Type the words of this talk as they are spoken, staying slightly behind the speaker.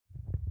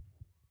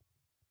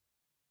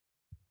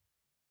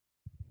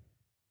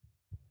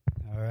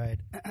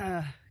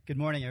Good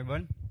morning,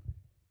 everyone.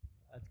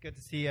 It's good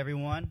to see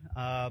everyone.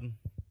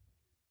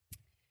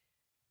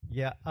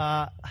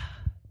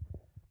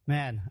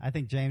 Man, I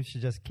think James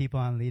should just keep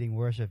on leading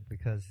worship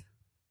because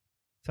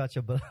such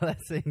a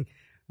blessing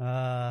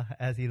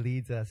as he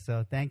leads us.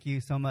 So thank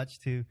you so much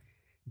to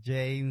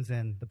James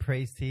and the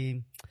praise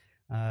team.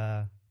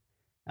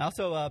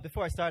 Also,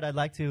 before I start, I'd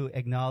like to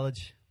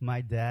acknowledge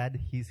my dad.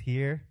 He's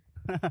here.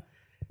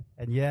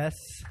 And yes,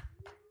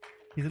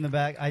 he's in the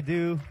back. I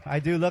do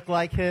look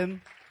like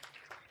him.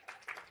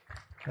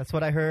 That's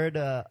what I heard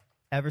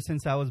ever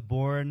since I was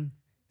born.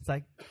 It's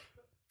like,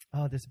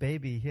 oh, this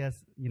baby, he has,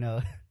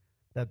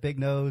 that big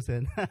nose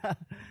and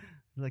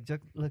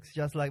looks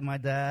just like my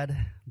dad.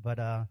 But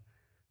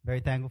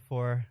very thankful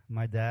for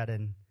my dad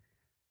and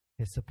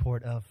his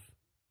support of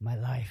my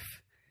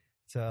life.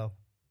 So,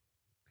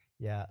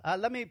 yeah.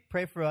 Let me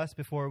pray for us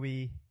before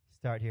we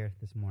start here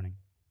this morning.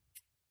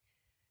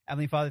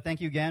 Heavenly Father,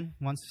 thank you again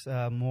once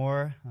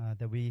more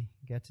that we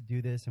get to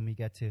do this and we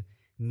get to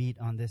meet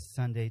on this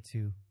Sunday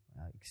to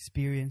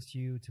experience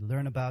you, to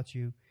learn about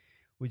you.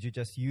 Would you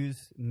just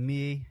use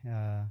me,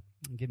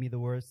 give me the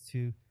words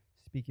to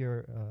speak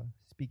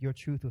your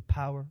truth with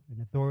power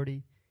and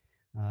authority.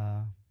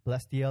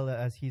 Bless Diela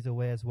as he's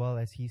away as well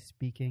as he's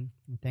speaking.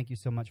 And thank you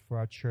so much for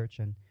our church,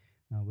 and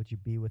would you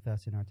be with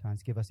us in our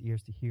times. Give us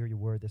ears to hear your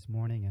word this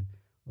morning and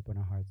open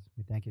our hearts.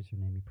 We thank you in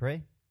your name we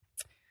pray.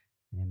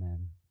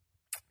 Amen.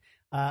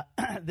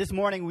 This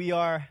morning we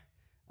are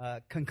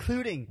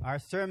concluding our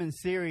sermon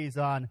series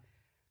on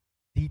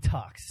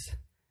Detox.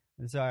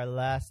 This is our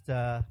last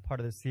part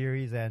of the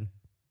series, and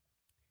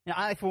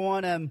I, for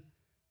one, am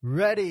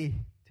ready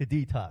to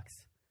detox.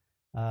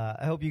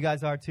 I hope you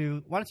guys are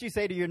too. Why don't you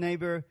say to your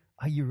neighbor,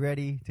 are you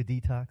ready to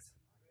detox?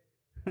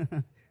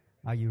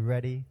 Are you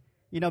ready?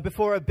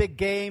 Before a big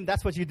game,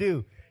 that's what you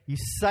do. You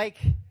psych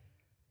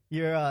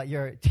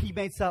your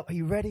teammates up. Are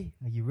you ready?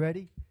 Are you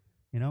ready?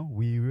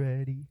 We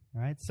ready,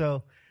 all right?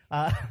 So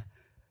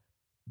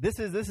this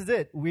is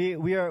it.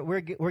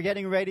 We're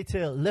getting ready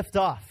to lift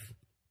off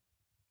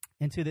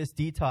into this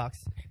detox.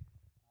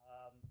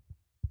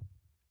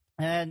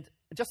 And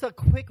just a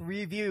quick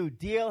review.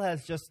 DL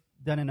has just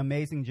done an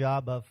amazing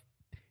job of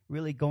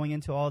really going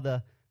into all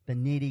the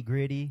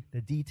nitty-gritty,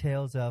 the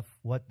details of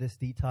what this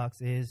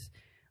detox is.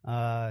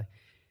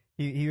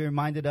 He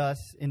reminded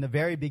us in the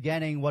very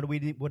beginning, what do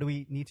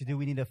we need to do?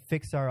 We need to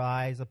fix our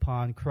eyes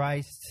upon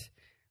Christ.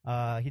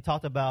 He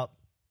talked about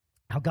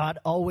how God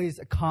always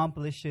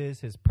accomplishes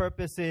his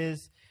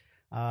purposes,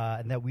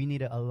 and that we need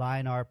to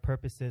align our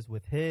purposes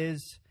with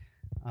his.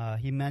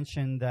 He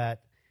mentioned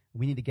that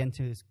we need to get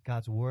into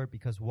God's word,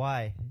 because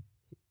why?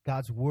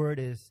 God's word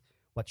is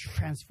what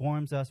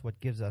transforms us, what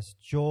gives us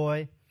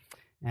joy.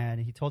 And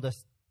he told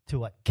us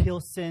to kill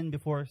sin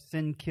before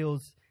sin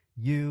kills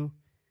you.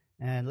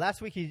 And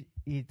last week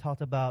he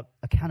talked about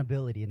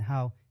accountability and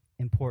how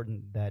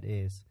important that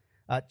is.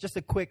 Just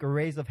a quick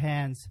raise of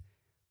hands.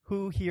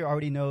 Who here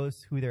already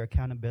knows who their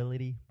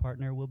accountability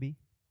partner will be?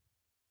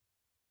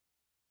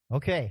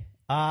 Okay.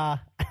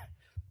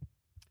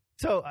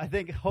 So I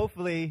think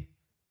hopefully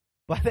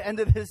by the end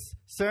of this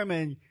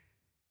sermon,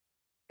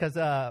 because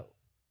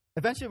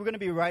eventually we're going to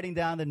be writing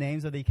down the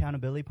names of the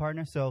accountability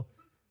partner. So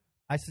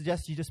I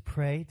suggest you just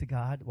pray to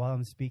God while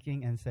I'm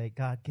speaking and say,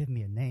 God, give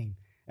me a name.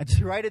 And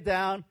just write it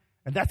down,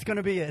 and that's going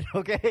to be it,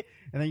 okay?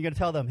 And then you're going to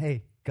tell them,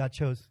 hey, God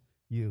chose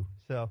you.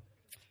 So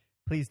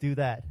please do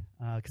that,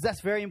 because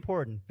that's very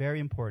important, very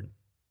important.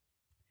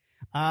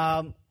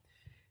 And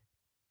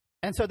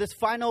so this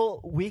final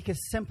week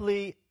is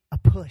simply a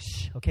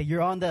push, okay?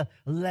 You're on the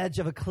ledge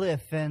of a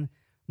cliff, and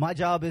my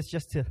job is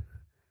just to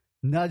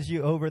nudge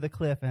you over the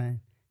cliff and,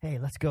 hey,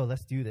 let's go,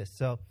 let's do this.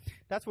 So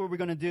that's what we're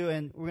going to do,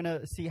 and we're going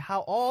to see how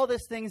all the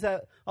things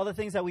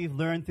that we've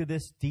learned through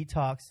this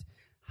detox,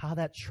 how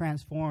that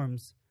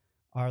transforms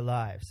our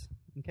lives.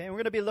 Okay, we're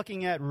going to be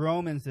looking at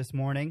Romans this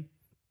morning.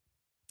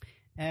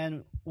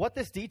 And what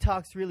this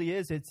detox really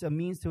is, it's a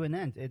means to an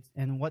end.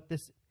 What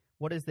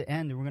is the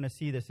end? And we're going to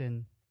see this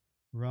in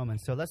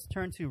Romans. So let's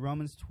turn to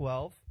Romans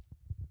 12,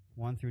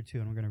 1 through 2,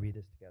 and we're going to read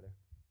this together.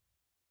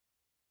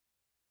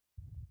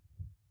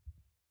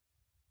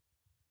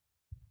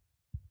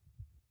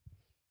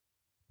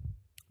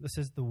 This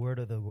is the word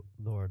of the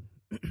Lord.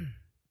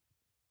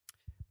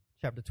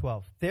 Chapter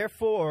 12.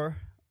 Therefore,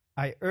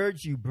 I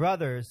urge you,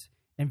 brothers,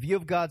 in view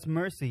of God's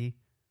mercy,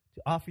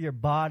 to offer your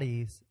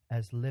bodies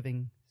as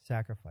living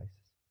sacrifices,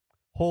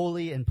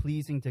 holy and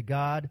pleasing to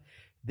God.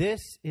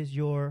 This is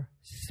your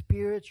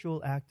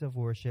spiritual act of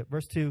worship.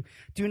 Verse 2,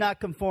 do not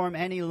conform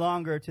any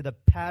longer to the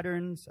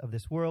patterns of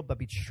this world, but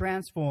be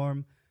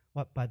transformed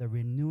by the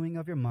renewing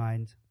of your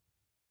mind.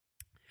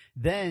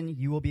 Then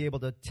you will be able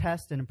to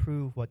test and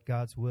approve what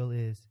God's will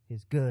is,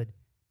 his good,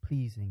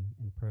 pleasing,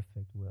 and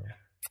perfect will.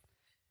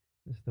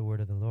 This is the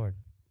word of the Lord.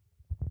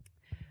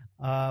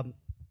 And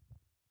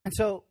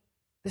so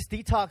this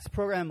detox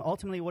program,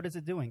 ultimately, what is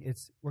it doing?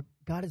 It's where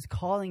God is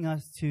calling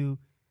us to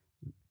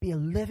be a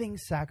living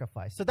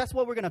sacrifice. So that's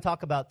what we're going to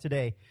talk about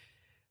today.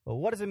 Well,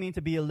 what does it mean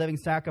to be a living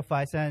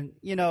sacrifice? And,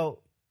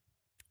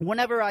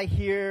 whenever I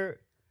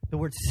hear the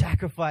word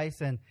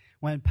sacrifice. And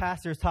when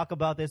pastors talk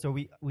about this, or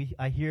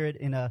I hear it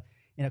in a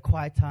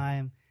quiet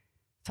time,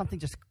 something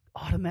just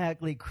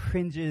automatically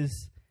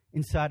cringes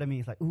inside of me.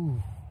 It's like,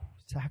 ooh,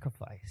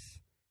 sacrifice.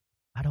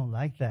 I don't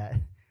like that,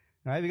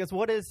 right? Because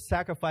what does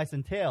sacrifice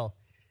entail?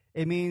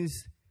 It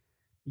means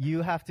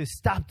you have to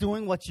stop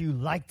doing what you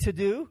like to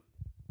do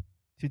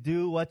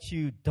what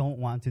you don't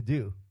want to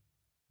do,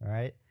 all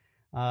right?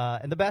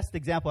 And the best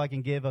example I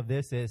can give of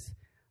this is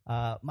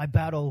my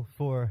battle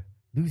for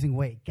losing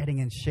weight, getting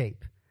in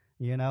shape.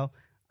 You know,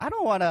 I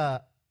don't want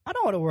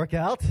to work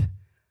out.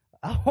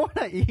 I want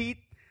to eat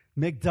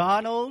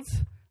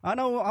McDonald's. I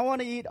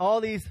want to eat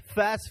all these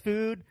fast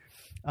food.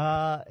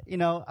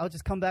 I'll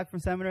just come back from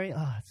seminary.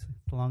 Oh, it's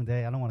a long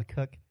day. I don't want to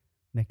cook.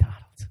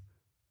 McDonald's,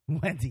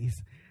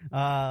 Wendy's.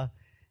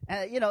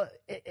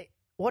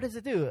 What does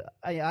it do?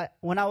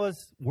 When I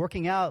was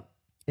working out,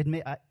 it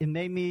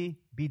made me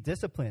be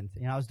disciplined.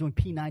 I was doing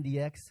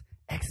P90X,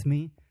 X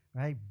me,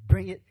 right?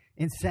 Bring it,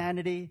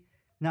 insanity.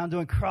 Now I'm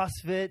doing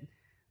CrossFit,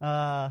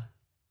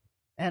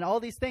 and all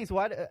these things.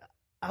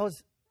 I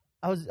was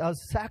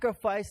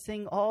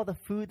sacrificing all the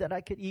food that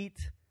I could eat,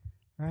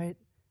 right?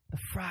 The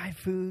fried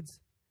foods,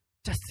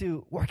 just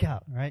to work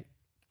out, right?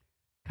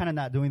 Kind of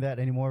not doing that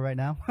anymore right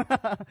now,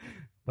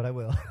 but I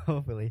will,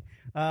 hopefully.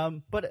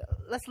 But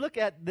let's look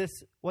at this,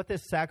 what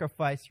this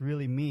sacrifice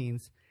really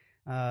means.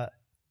 The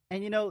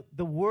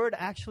word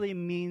actually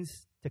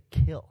means to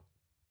kill.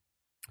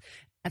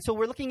 And so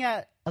we're looking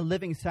at a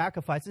living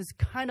sacrifice. It's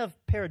kind of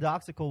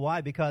paradoxical.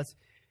 Why? Because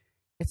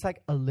it's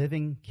like a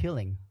living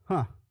killing,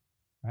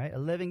 right? A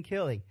living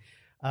killing.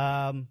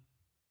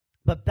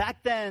 But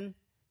back then,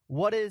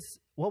 what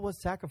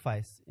was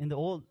sacrifice? In the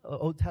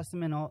Old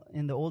Testament,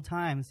 in the old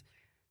times,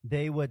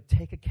 they would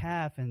take a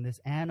calf and this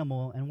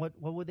animal, and what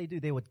would they do?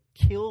 They would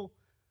kill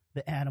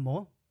the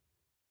animal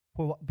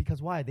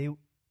because why?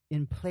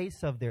 In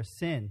place of their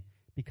sin.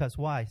 Because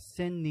why?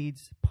 Sin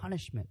needs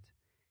punishment.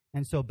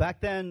 And so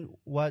back then,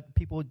 what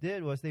people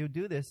did was they would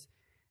do this,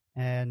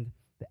 and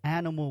the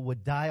animal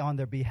would die on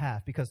their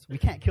behalf because we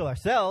can't kill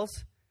ourselves.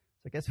 So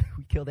I guess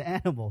we kill the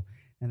animal,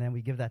 and then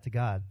we give that to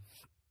God.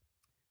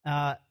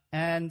 But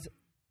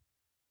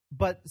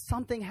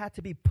something had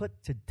to be put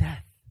to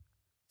death.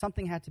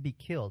 Something had to be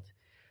killed.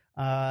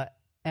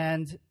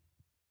 And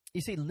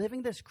you see,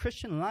 living this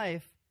Christian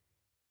life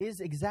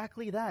is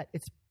exactly that.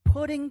 It's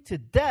putting to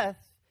death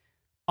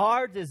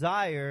our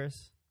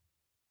desires,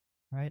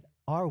 right?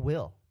 Our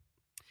will.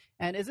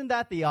 And isn't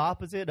that the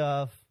opposite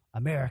of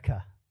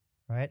America,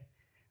 right?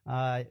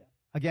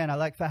 Again, I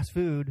like fast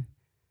food.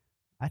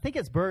 I think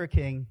it's Burger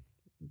King.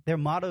 Their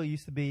motto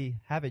used to be,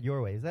 have it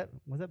your way.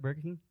 Was that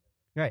Burger King?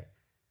 Right.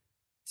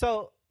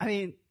 So,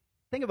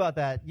 think about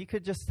that. You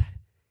could just,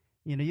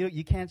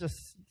 you can't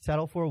just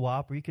settle for a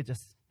Whopper. You could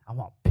just, I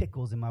want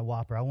pickles in my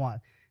Whopper.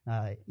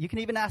 You can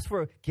even ask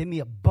for, give me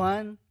a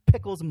bun,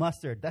 pickles,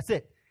 mustard. That's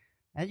it.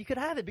 And you could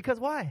have it because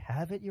why?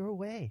 Have it your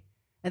way.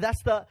 And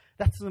that's the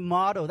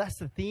motto. That's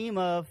the theme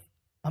of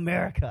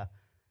America.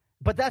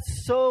 But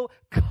that's so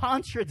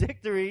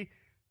contradictory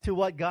to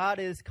what God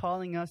is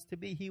calling us to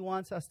be. He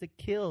wants us to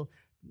kill,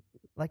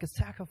 like a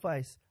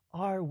sacrifice,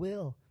 our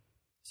will,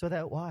 so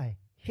that why?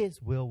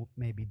 His will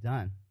may be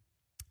done.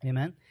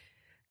 Amen?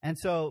 And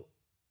so,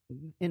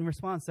 in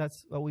response,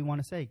 that's what we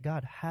want to say.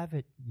 God, have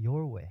it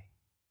your way,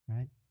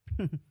 right?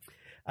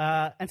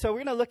 And so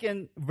we're going to look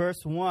in verse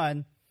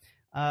 1,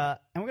 and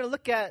we're going to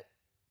look at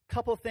a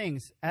couple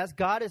things. As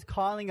God is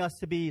calling us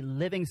to be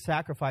living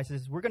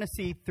sacrifices, we're going to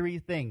see three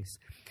things.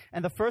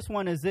 And the first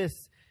one is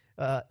this.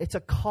 It's a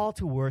call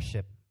to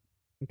worship,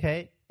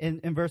 okay?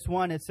 In verse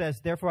 1, it says,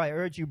 therefore I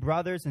urge you,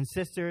 brothers and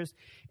sisters,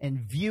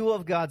 in view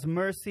of God's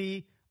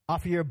mercy,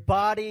 offer your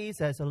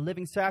bodies as a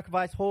living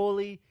sacrifice,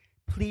 holy,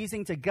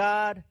 pleasing to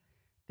God.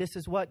 This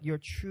is what your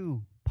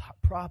true,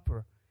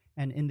 proper,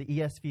 and in the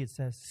ESV it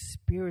says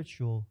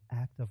spiritual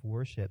act of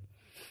worship.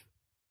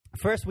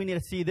 First, we need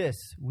to see this.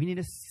 We need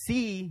to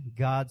see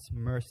God's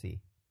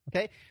mercy,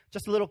 okay?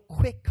 Just a little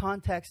quick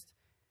context.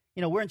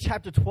 We're in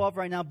chapter 12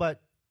 right now,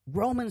 but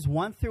Romans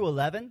 1 through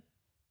 11,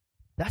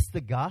 that's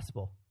the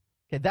gospel.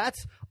 Okay,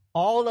 that's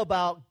all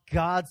about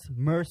God's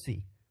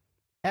mercy.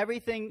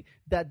 Everything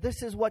that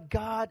this is what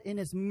God in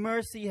his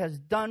mercy has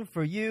done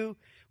for you.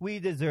 We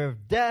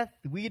deserve death.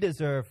 We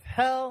deserve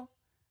hell,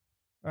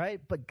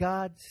 right? But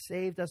God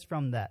saved us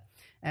from that.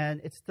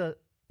 And it's the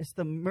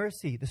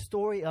mercy, the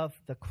story of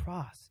the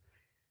cross.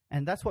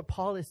 And that's what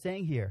Paul is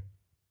saying here.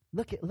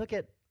 Look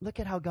at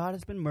how God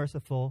has been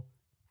merciful.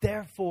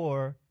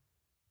 Therefore,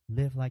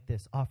 live like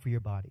this. Offer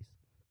your bodies.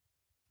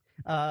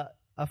 A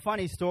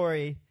funny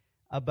story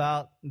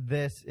about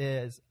this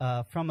is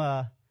from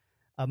a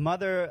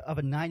mother of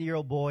a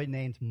 9-year-old boy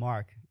named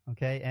Mark,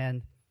 okay?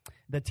 And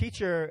the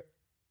teacher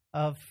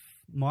of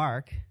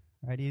Mark,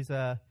 right, he's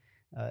a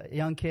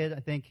young kid,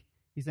 I think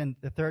he's in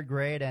the 3rd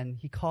grade, and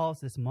he calls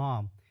this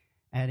mom.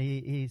 And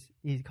he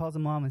calls the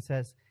mom and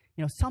says,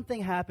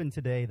 something happened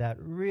today that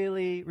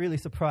really, really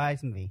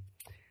surprised me.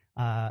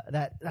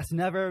 That's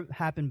never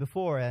happened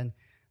before. And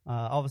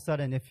all of a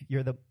sudden, if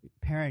you're the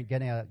parent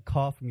getting a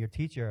call from your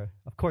teacher,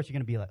 of course you're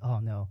going to be like, oh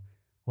no,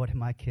 what did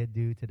my kid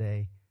do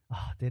today?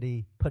 Oh, did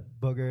he put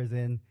boogers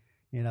in,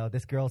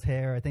 this girl's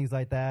hair or things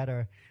like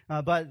that?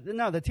 But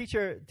no, the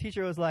teacher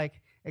was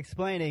like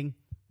explaining,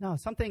 no,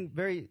 something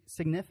very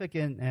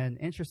significant and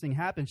interesting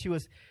happened. She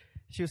was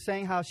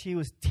saying how she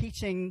was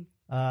teaching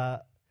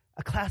a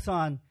class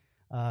on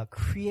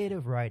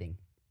creative writing.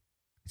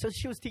 So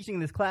she was teaching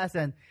this class,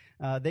 and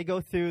they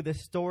go through the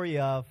story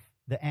of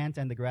the ant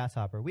and the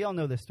grasshopper. We all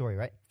know this story,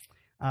 right?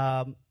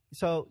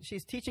 So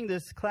she's teaching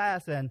this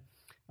class, and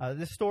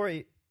the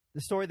story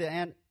of the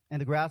ant and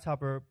the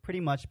grasshopper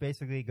pretty much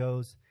basically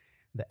goes,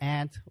 the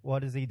ant, what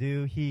does he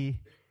do?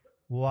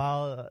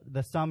 While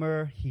the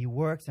summer, he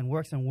works and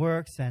works and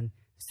works and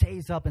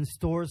saves up and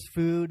stores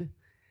food,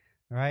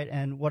 right?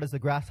 And what does the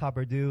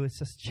grasshopper do? It's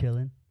just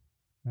chilling,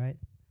 right?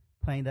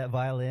 Playing that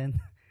violin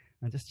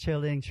and just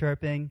chilling,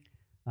 chirping,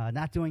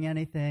 not doing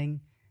anything.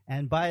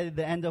 And by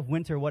the end of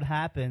winter, what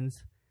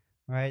happens,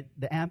 right?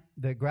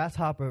 The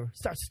grasshopper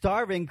starts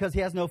starving because he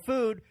has no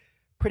food,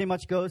 pretty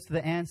much goes to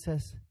the ant and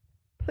says,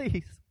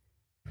 please,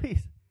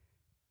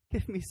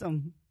 give me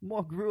some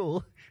more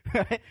gruel,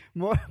 right?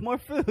 More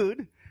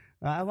food.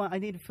 I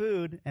need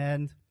food.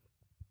 And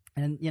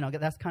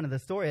that's kind of the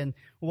story. And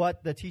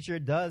what the teacher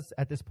does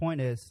at this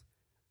point is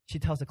she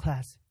tells the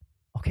class,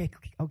 okay,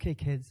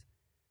 kids,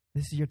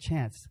 this is your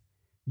chance.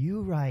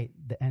 You write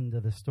the end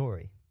of the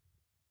story.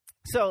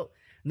 So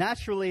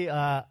naturally,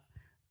 a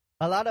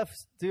lot of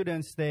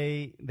students,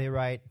 they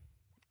write,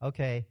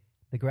 okay,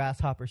 the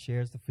grasshopper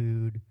shares the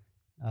food.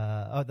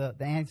 The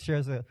ant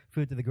shares the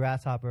food to the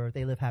grasshopper.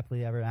 They live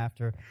happily ever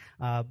after.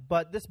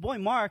 But this boy,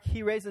 Mark,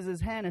 he raises his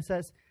hand and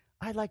says,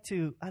 I'd like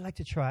to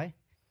try.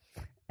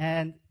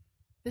 And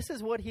this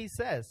is what he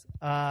says.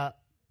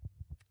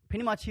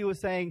 Pretty much he was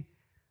saying,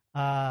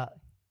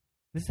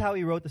 this is how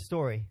he wrote the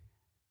story.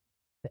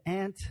 The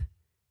ant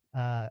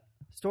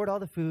stored all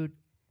the food,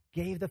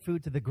 gave the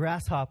food to the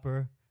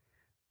grasshopper,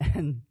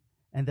 and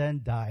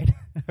then died,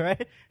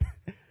 right?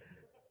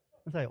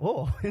 It's like,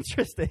 oh,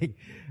 interesting.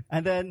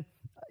 And then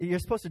you're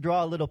supposed to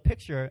draw a little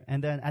picture,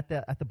 and then at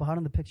the bottom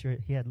of the picture,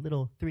 he had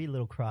three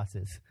little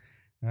crosses,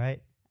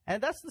 right?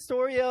 And that's the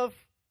story of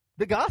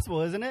the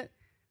gospel, isn't it?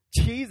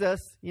 Jesus,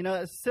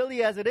 as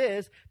silly as it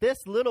is, this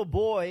little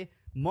boy,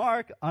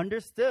 Mark,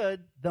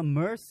 understood the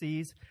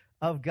mercies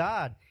of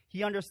God.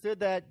 He understood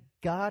that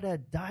God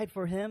had died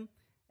for him,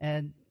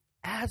 and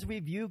as we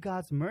view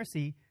God's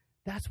mercy,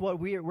 that's what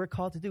we're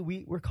called to do.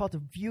 We're called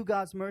to view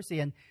God's mercy,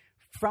 and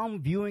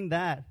from viewing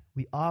that,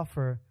 we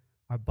offer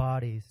our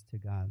bodies to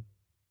God.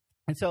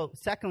 And so,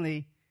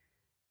 secondly,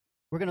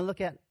 we're going to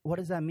look at what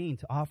does that mean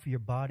to offer your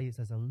bodies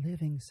as a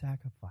living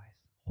sacrifice,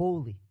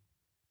 holy,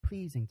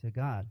 pleasing to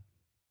God.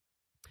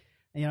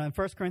 And, in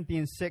 1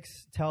 Corinthians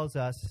 6 tells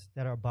us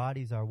that our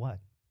bodies are what?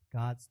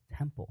 God's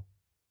temple,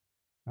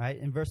 right?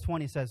 In verse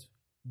 20 it says,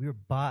 we were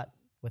bought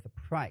with a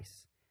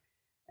price.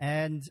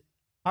 And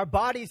our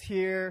bodies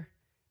here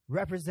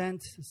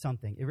represent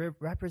something. It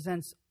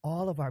represents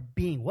all of our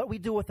being, what we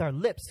do with our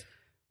lips,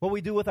 what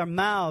we do with our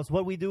mouths,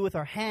 what we do with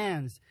our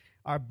hands,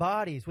 our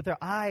bodies, with our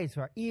eyes,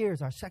 our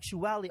ears, our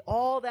sexuality.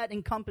 All that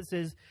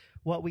encompasses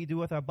what we do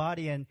with our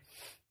body. And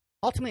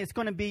ultimately, it's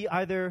going to be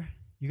either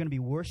you're going to be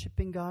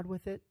worshiping God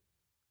with it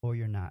or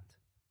you're not.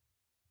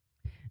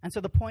 And so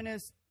the point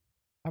is,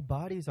 our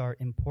bodies are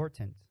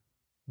important,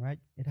 right?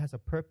 It has a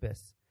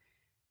purpose.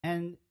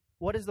 And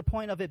what is the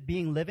point of it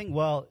being living?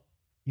 Well,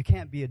 you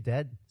can't be a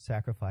dead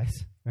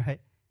sacrifice, right?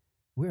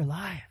 We're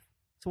alive.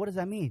 So what does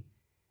that mean?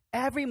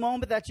 Every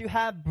moment that you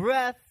have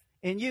breath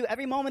in you,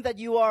 every moment that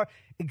you are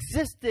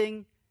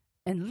existing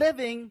and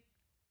living,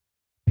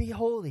 be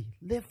holy.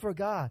 Live for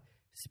God.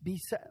 Be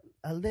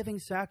a living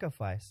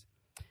sacrifice.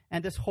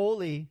 And this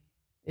holy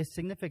is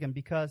significant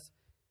because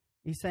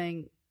he's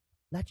saying,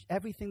 let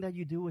everything that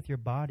you do with your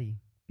body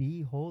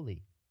be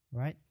holy,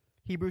 right?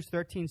 Hebrews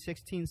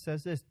 13:16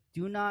 says this,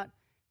 do not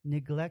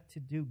neglect to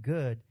do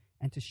good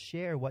and to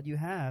share what you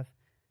have,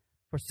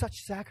 for such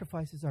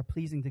sacrifices are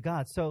pleasing to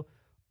God. So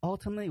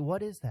ultimately,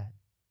 what is that?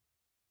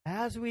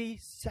 As we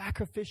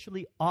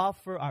sacrificially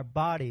offer our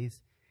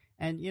bodies,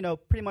 and,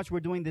 pretty much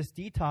we're doing this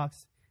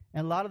detox,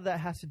 and a lot of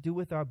that has to do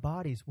with our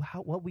bodies,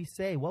 what we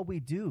say, what we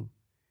do.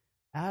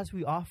 As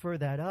we offer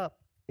that up,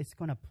 it's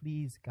going to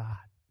please God.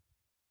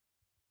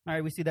 All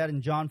right, we see that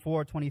in John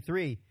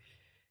 4:23.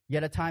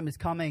 Yet a time is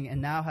coming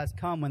and now has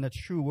come when the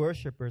true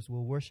worshipers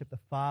will worship the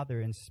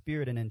Father in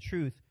spirit and in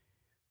truth,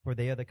 for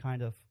they are the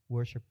kind of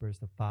worshipers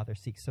the Father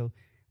seeks. So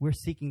we're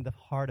seeking the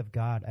heart of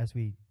God as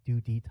we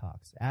do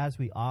detox, as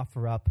we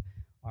offer up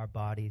our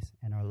bodies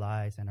and our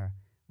lives and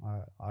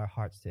our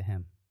hearts to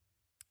Him.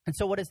 And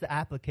so what is the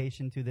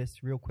application to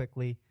this real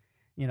quickly?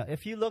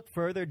 If you look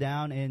further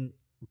down in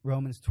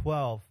Romans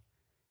 12,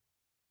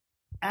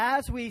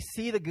 as we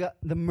see the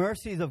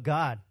mercies of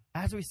God,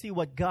 as we see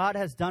what God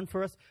has done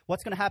for us,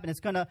 what's going to happen?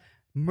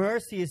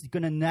 Mercy is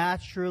going to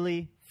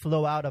naturally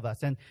flow out of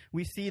us. And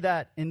we see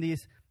that in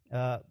these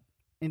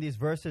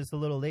verses a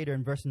little later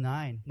in verse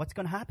 9. What's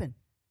going to happen?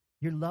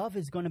 Your love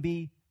is going to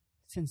be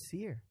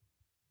sincere.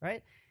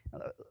 right?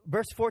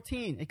 Verse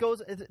 14, it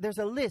goes, there's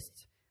a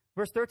list.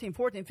 Verse 13,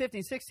 14,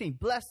 15, 16.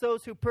 Bless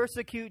those who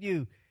persecute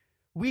you.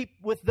 Weep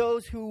with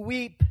those who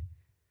weep.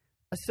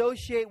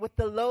 Associate with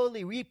the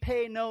lowly.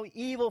 Repay no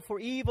evil for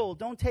evil.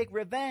 Don't take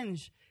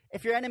revenge.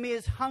 If your enemy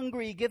is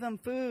hungry, give him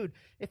food.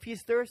 If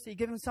he's thirsty,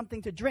 give him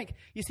something to drink.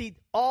 You see,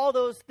 all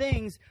those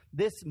things,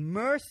 this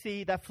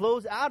mercy that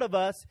flows out of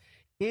us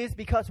is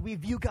because we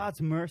view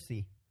God's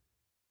mercy.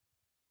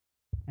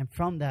 And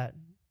from that,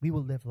 we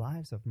will live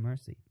lives of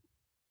mercy.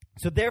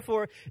 So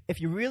therefore, if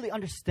you really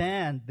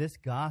understand this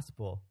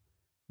gospel,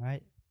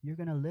 right, you're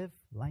going to live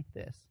like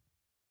this.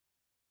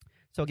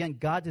 So again,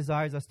 God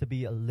desires us to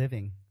be a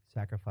living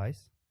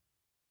sacrifice.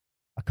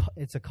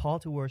 It's a call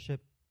to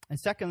worship. And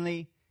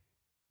secondly,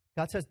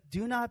 God says,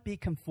 do not be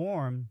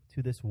conformed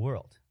to this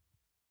world.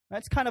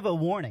 That's kind of a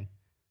warning.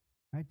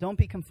 Right? Don't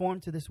be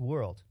conformed to this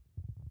world.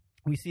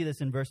 We see this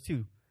in verse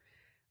 2.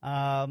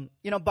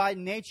 By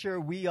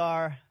nature, we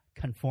are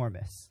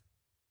conformists.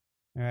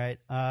 All right.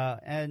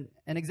 And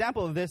an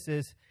example of this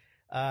is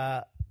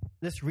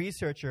this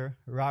researcher,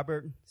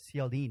 Robert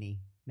Cialdini,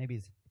 maybe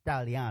he's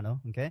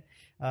Italiano, okay?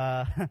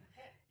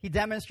 He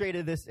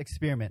demonstrated this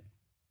experiment.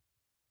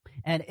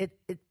 And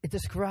it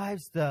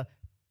describes the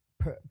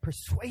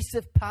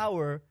persuasive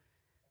power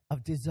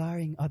of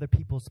desiring other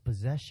people's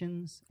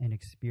possessions and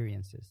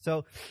experiences.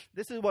 So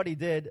this is what he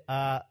did.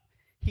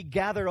 He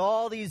gathered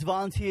all these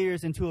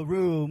volunteers into a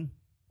room,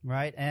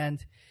 right?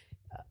 And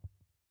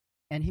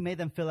he made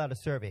them fill out a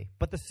survey.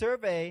 But the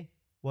survey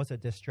was a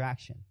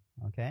distraction,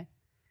 okay?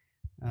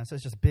 So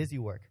it's just busy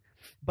work.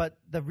 But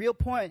the real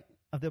point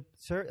of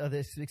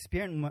this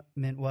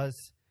experiment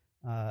was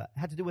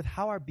had to do with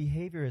how our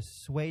behavior is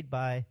swayed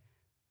by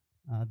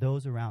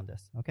those around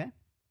us, okay?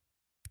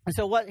 And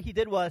so what he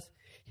did was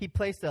he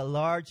placed a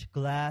large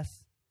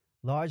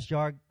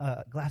jar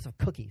glass of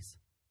cookies,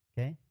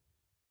 okay?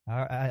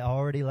 I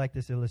already like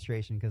this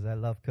illustration because I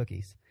love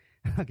cookies,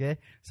 okay?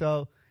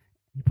 So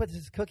he put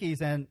his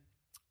cookies and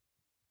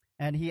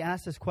he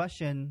asked this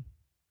question,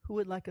 who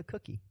would like a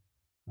cookie,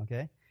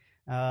 okay?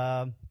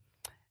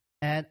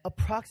 And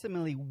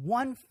approximately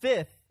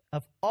 1/5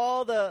 of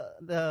all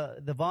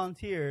the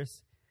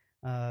volunteers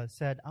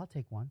said, I'll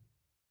take one.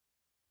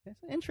 Okay,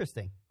 so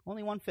interesting.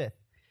 Only 1/5.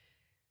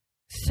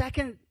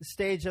 Second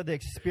stage of the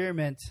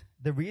experiment,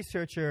 the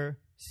researcher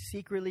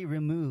secretly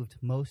removed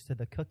most of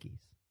the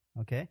cookies.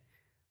 Okay?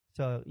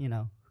 So,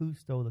 who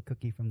stole the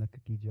cookie from the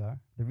cookie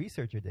jar? The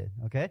researcher did.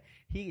 Okay?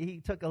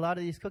 He took a lot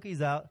of these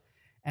cookies out,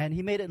 and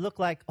he made it look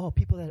like,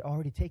 people had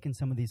already taken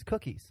some of these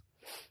cookies.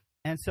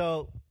 And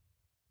so,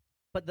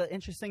 but the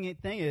interesting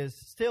thing is,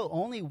 still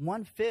only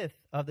 1/5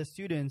 of the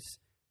students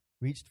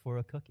reached for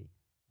a cookie.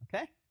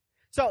 Okay?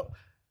 So,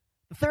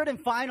 the third and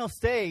final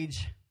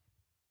stage,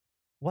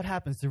 what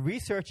happens? The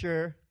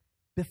researcher,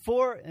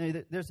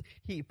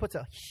 he puts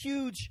a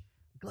huge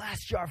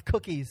glass jar of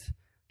cookies,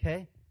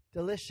 okay?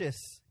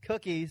 Delicious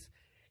cookies.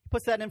 He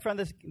puts that in front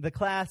of the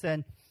class,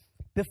 and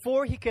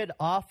before he could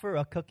offer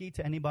a cookie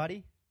to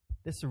anybody,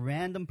 this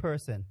random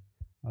person,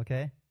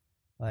 okay,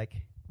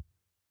 like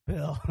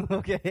Bill,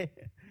 okay?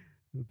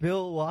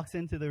 Bill walks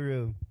into the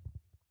room.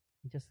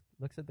 He just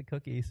looks at the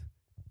cookies,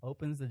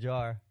 opens the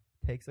jar,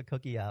 takes a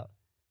cookie out,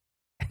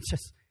 and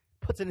just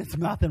puts it in his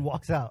mouth and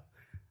walks out.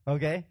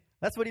 Okay?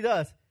 That's what he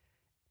does.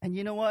 And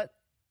you know what?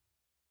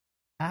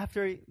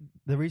 After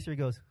the researcher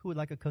goes, who would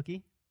like a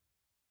cookie?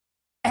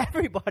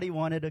 Everybody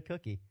wanted a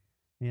cookie.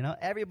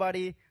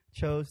 Everybody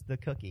chose the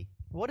cookie.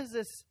 What does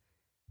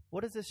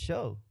this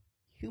show?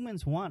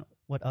 Humans want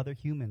what other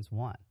humans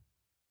want.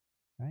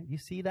 Right? You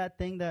see that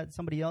thing that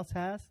somebody else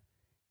has?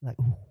 Like,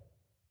 ooh,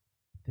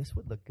 this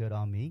would look good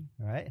on me,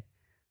 right?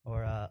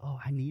 Or,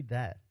 I need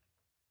that.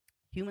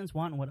 Humans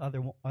want what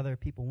other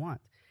people want.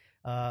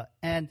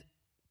 And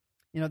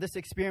this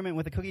experiment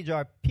with the cookie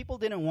jar, people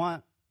didn't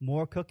want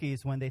more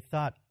cookies when they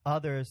thought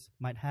others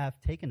might have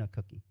taken a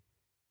cookie.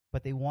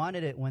 But they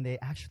wanted it when they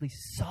actually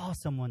saw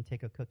someone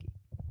take a cookie.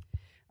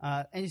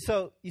 And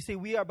so, you see,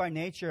 we are by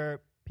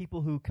nature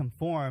people who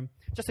conform.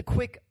 Just a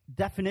quick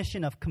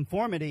definition of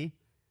conformity,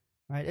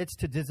 right? It's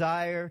to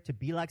desire to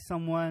be like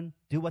someone,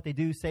 do what they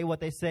do, say what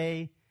they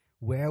say,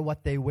 wear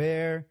what they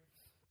wear.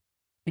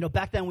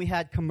 Back then we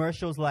had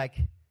commercials like,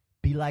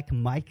 be like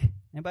Mike.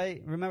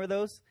 Anybody remember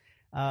those?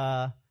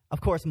 Of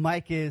course,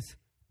 Mike is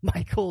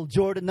Michael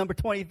Jordan, number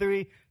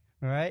 23,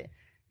 all right?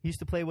 He used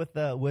to play with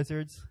the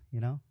Wizards,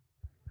 Chicago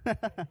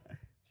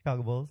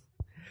Bulls.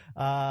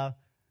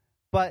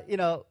 But,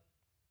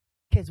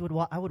 kids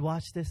I would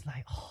watch this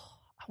like,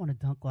 I want to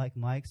dunk like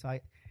Mike. So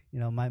I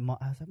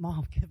was like,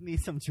 Mom, give me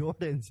some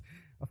Jordans.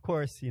 Of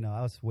course,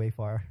 I was way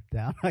far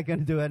down. I'm not going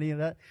to do any of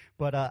that.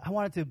 But I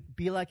wanted to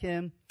be like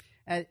him.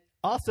 And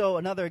also,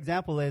 another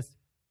example is,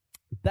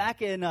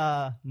 back in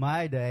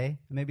my day,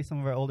 maybe some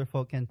of our older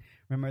folk can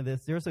remember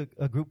this, there was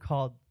a group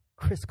called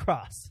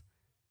Crisscross,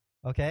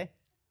 okay?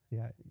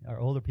 Yeah, our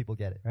older people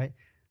get it, right?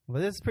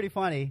 Well, this is pretty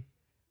funny.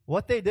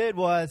 What they did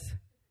was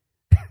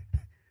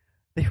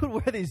they would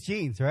wear these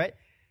jeans, right?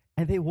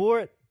 And they wore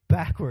it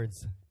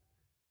backwards.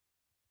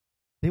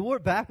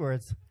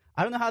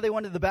 I don't know how they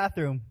went to the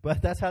bathroom,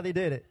 but that's how they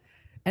did it.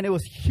 And it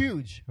was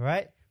huge,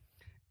 right?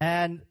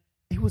 And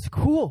it was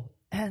cool.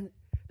 And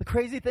the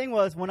crazy thing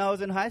was, when I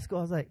was in high school,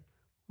 I was like,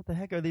 what the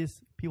heck are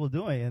these people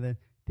doing? And then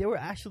they were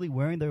actually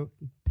wearing their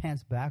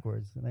pants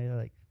backwards. And they were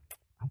like,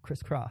 I'm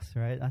crisscross,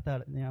 right? I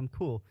thought, I'm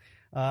cool.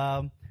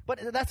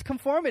 But that's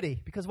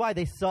conformity. Because why?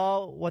 They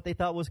saw what they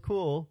thought was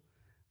cool.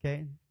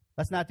 Okay?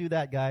 Let's not do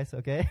that, guys,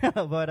 okay?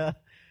 But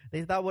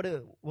they thought what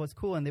it was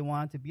cool, and they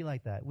wanted to be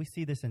like that. We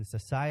see this in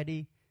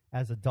society,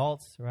 as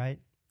adults, right?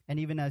 And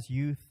even as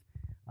youth.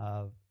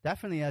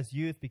 Definitely as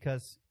youth,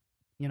 because,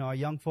 our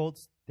young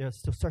folks, they're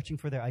still searching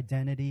for their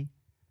identity,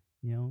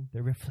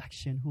 their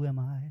reflection. Who am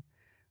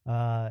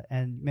I?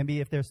 And maybe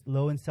if they're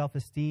low in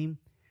self-esteem,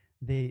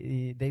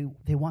 they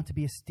want to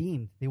be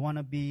esteemed. They want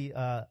to be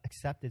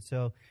accepted.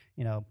 So,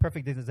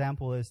 perfect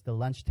example is the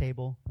lunch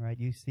table, right?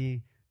 You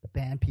see the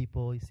band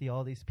people, you see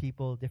all these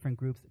people, different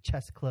groups, the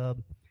chess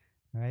club,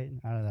 right?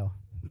 I don't know,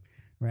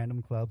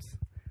 random clubs.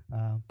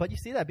 But you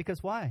see that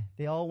because why?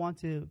 They all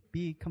want to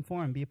be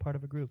conformed, be a part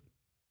of a group.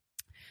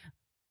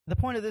 The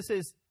point of this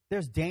is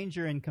there's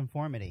danger in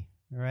conformity,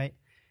 right?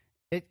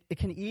 It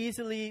can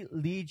easily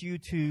lead you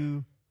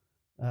to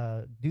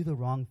do the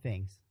wrong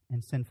things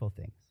and sinful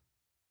things.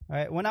 All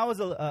right. When I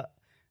was a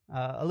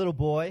little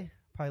boy,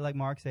 probably like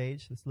Mark's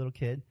age, this little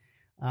kid,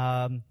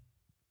 I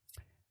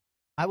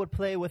would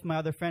play with my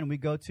other friend.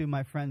 We'd go to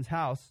my friend's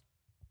house.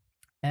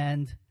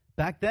 And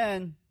back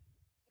then,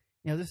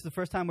 this is the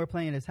first time we're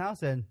playing at his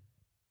house. And,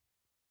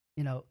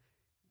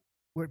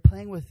 we're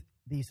playing with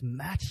these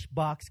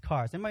Matchbox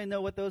cars. Anybody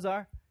know what those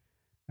are?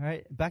 All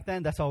right. Back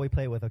then, that's all we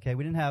played with, okay?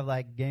 We didn't have,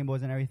 like, Game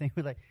Boys and everything.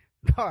 We like,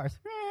 cars.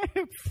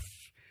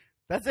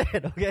 That's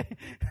it, okay?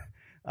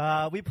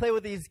 We play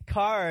with these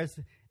cars,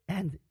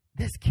 and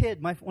this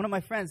kid, one of my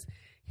friends,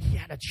 he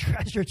had a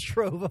treasure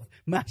trove of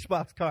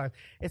Matchbox cars.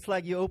 It's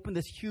like you open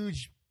this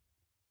huge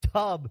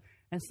tub,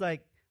 and it's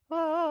like,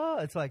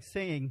 it's like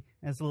singing,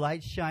 and it's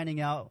light shining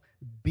out,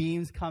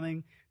 beams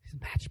coming. This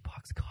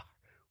Matchbox car,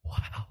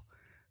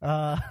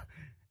 wow.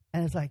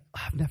 And it's like,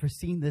 I've never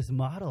seen this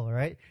model,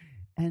 right?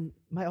 And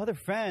my other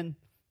friend,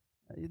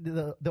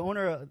 the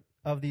owner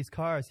of these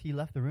cars, he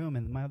left the room,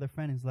 and my other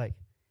friend is like,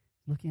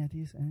 looking at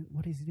these, and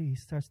what does he do? He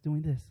starts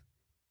doing this.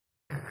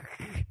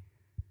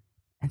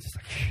 And just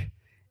like,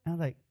 and I was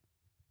like,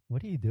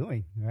 what are you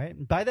doing, right?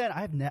 And by then,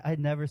 I'd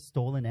never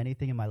stolen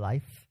anything in my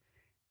life.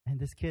 And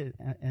this kid,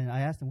 and I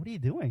asked him, what are you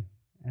doing?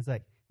 And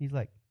he's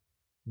like,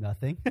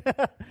 nothing.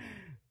 And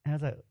I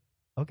was like,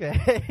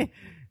 okay.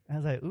 And I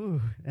was like, ooh.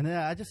 And then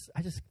I just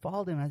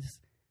followed him. I just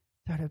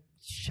started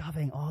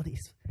shoving all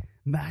these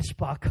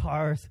Matchbox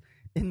cars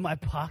in my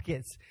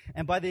pockets.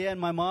 And by the end,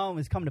 my mom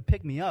was coming to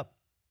pick me up.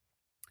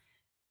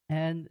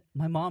 And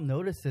my mom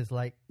notices,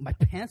 like, my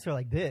pants are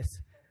like this.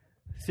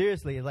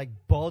 Seriously, like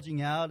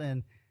bulging out.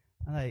 And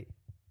I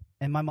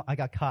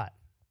got caught.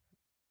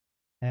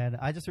 And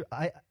I still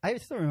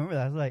remember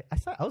that. I was like,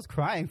 I was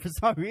crying for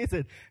some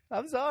reason.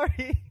 I'm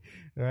sorry.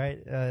 Right?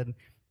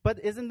 But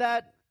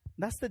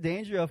that's the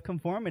danger of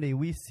conformity.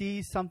 We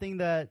see something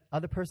that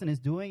other person is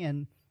doing,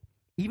 and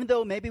even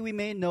though maybe we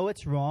may know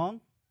it's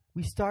wrong,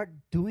 we start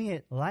doing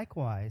it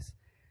likewise.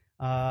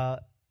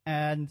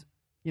 And,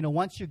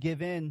 once you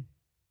give in,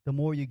 the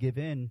more you give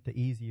in, the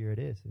easier it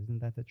is.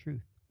 Isn't that the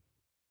truth?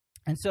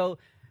 And so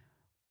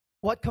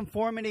what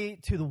conformity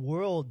to the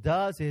world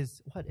does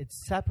is it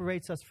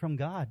separates us from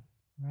God,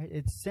 right?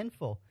 It's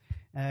sinful.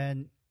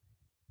 And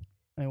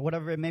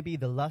whatever it may be,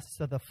 the lusts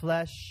of the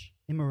flesh,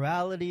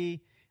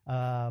 immorality,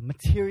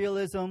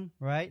 materialism,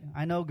 right?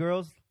 I know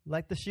girls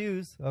like the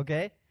shoes,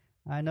 okay?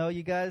 I know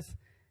you guys,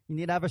 you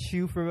need to have a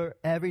shoe for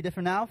every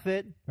different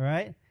outfit,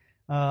 right?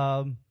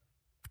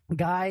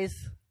 Guys,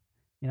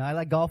 I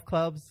like golf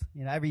clubs.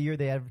 Every year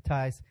they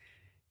advertise,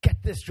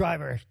 get this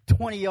driver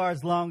 20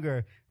 yards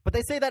longer. But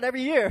they say that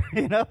every year,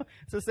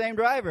 It's the same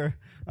driver.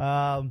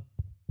 But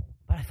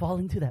I fall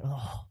into that.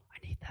 Oh, I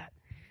need that.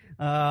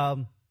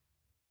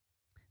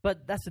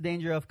 But that's the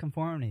danger of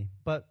conformity.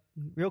 But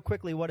real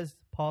quickly, what is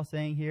Paul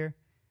saying here?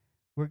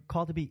 We're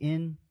called to be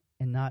in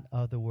and not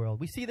of the world.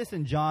 We see this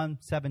in John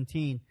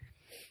 17,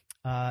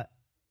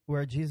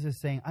 where Jesus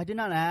is saying, I did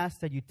not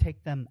ask that you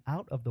take them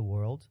out of the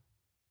world,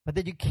 but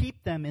that you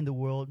keep them in the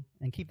world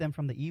and keep them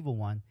from the evil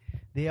one.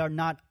 They are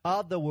not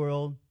of the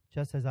world,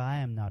 just as I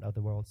am not of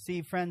the world.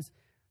 See, friends,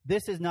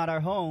 this is not our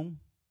home,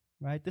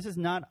 right? This is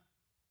not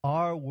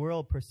our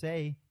world per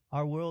se.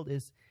 Our world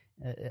is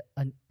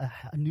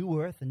a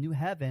new earth, a new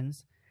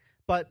heavens.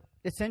 But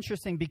it's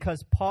interesting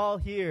because Paul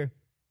here,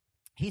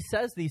 he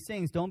says these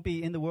things, don't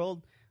be in the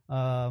world,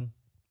 but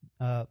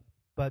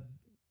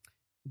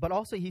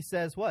also he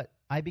says what?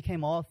 I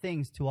became all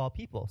things to all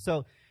people.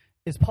 So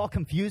is Paul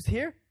confused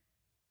here?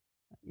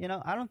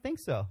 I don't think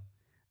so.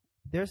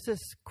 There's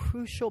this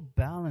crucial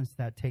balance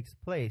that takes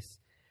place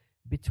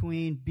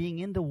between being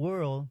in the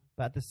world,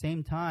 but at the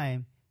same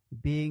time,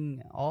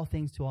 being all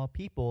things to all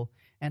people.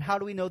 And how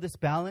do we know this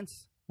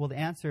balance? Well, the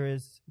answer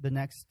is the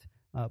next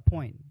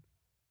point.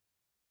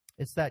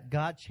 It's that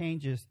God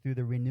changes through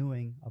the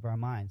renewing of our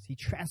minds. He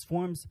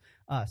transforms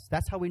us.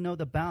 That's how we know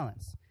the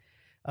balance.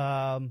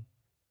 And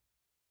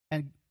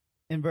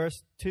in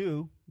verse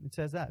 2, it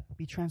says that,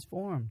 be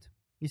transformed.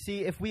 You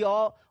see, if we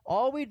all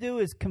we do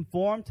is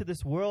conform to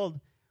this world,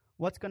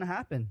 what's going to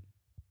happen?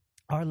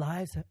 Our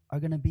lives are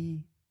going to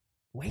be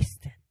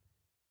wasted.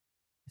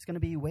 It's going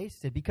to be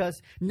wasted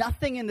because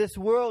nothing in this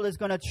world is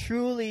going to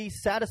truly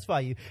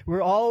satisfy you.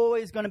 We're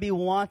always going to be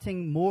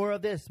wanting more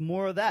of this,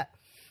 more of that.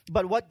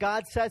 But what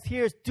God says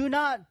here is do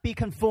not be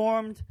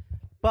conformed,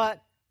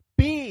 but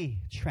be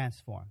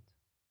transformed.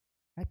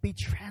 Right? Be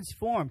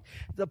transformed.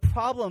 The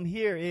problem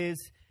here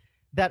is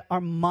that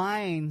our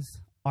minds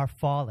are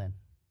fallen.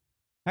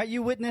 Right?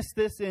 You witness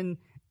this in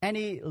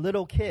any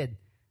little kid.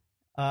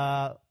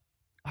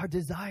 Our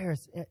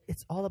desires,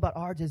 it's all about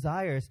our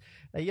desires.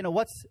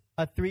 What's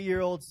a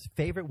 3-year-old's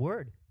favorite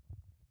word?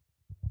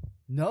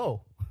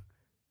 No.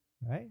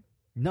 Right?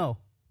 No.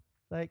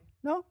 Like,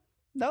 no.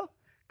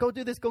 Go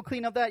do this, go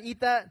clean up that, eat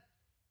that.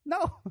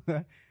 No.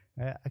 Right?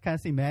 I kind of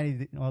see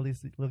Manny, all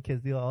these little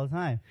kids do it all the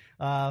time.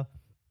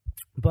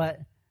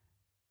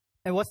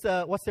 And what's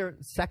their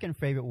second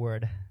favorite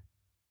word?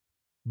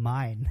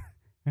 Mine.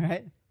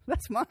 Right?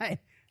 That's mine.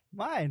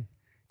 Mine.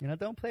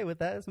 Don't play with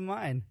that. It's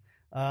mine.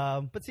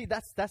 But see,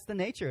 that's the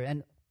nature.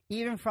 And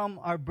even from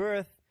our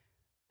birth,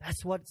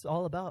 that's what it's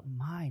all about.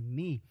 Mine,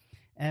 me.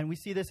 And we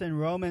see this in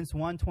Romans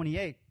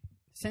 1:28.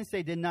 Since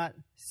they did not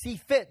see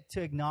fit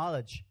to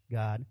acknowledge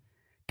God,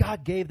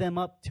 God gave them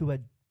up to a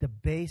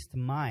debased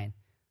mind.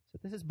 So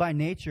this is by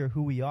nature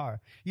who we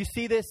are. You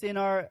see this in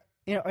our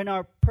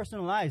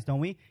personal lives, don't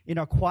we? In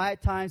our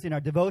quiet times, in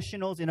our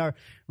devotionals, in our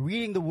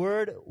reading the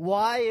Word.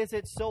 Why is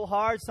it so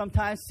hard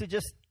sometimes to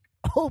just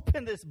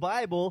open this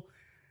Bible?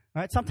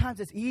 All right, sometimes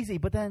it's easy,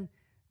 but then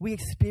we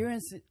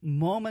experience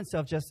moments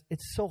of just,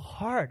 it's so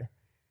hard.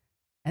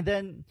 And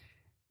then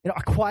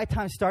our quiet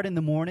times start in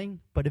the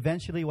morning, but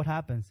eventually what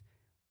happens?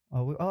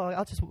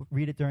 I'll just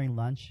read it during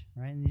lunch,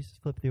 right? And you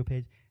just flip through a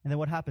page. And then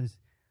what happens?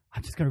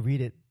 I'm just going to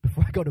read it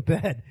before I go to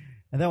bed.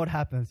 And then what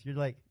happens? You're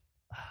like,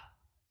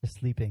 just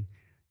sleeping.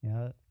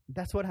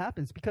 That's what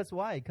happens. Because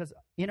why? Because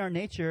in our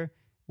nature,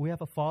 we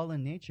have a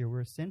fallen nature.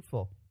 We're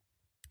sinful.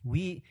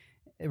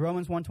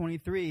 Romans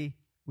 1:23,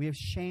 we have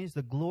changed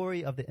the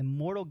glory of the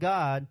immortal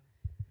God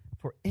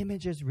for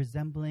images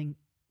resembling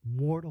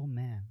mortal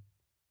man.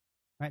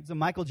 Right? So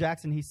Michael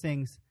Jackson, he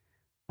sings,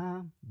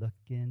 I'm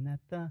looking at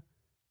the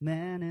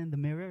man in the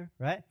mirror,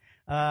 right?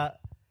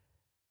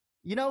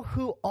 You know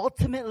who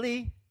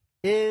ultimately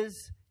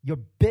is your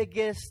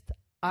biggest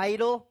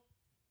idol?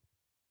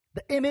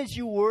 The image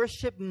you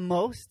worship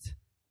most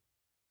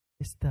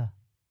is the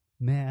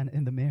man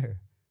in the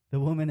mirror, the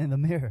woman in the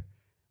mirror.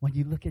 When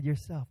you look at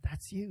yourself,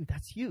 that's you.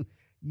 That's you.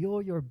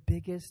 You're your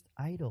biggest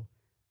idol.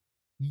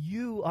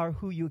 You are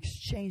who you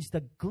exchange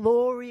the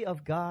glory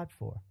of God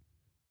for.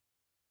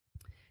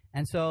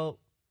 And so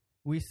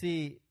we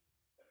see,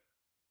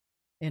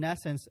 in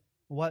essence,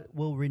 what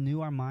will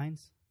renew our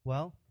minds?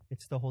 Well,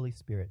 it's the Holy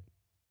Spirit.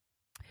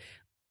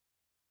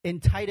 In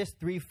Titus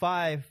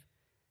 3:5,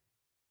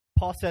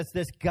 Paul says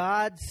this,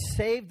 God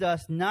saved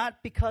us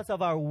not because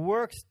of our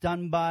works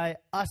done by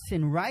us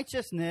in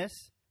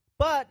righteousness,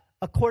 but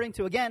according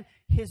to, again,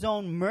 his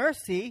own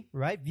mercy,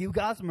 right? View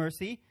God's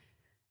mercy,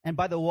 and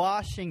by the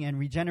washing and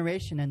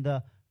regeneration and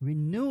the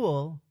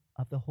renewal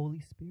of the Holy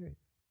Spirit.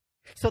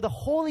 So the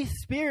Holy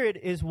Spirit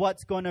is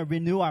what's going to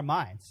renew our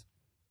minds.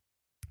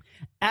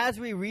 As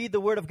we read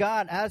the Word of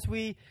God, as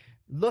we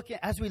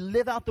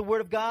live out the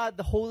Word of God,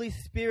 the Holy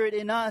Spirit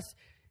in us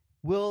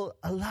will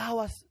allow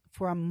us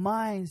for our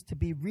minds to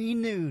be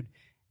renewed.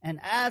 And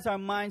as our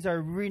minds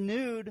are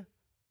renewed,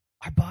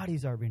 our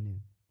bodies are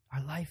renewed.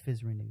 Our life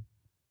is renewed.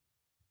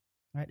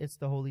 Right? It's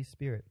the Holy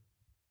Spirit.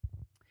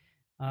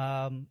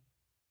 I'd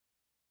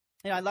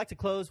like to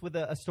close with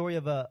a story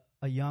of a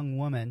young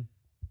woman.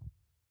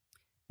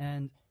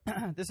 And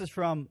this is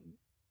from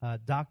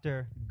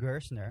Dr.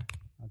 Gerstner.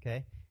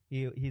 Okay,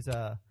 he's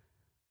a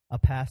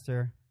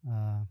pastor,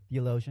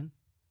 theologian.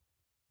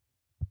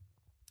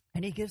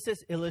 And he gives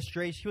this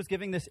illustration. He was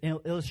giving this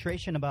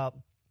illustration about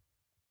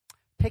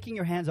taking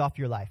your hands off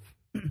your life.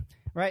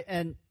 Right?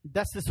 And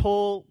that's this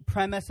whole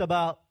premise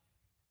about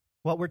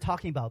what we're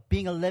talking about,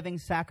 being a living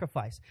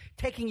sacrifice,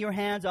 taking your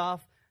hands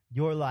off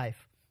your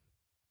life.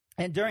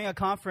 And during a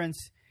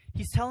conference,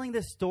 he's telling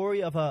this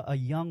story of a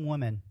young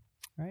woman,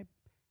 right?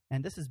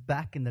 And this is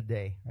back in the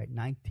day, right,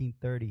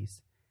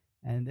 1930s.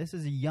 And this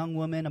is a young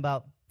woman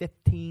about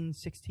 15,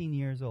 16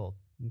 years old,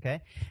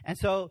 okay? And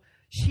so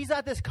she's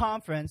at this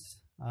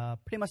conference,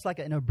 pretty much like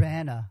in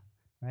Urbana,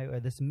 right, or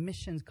this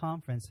missions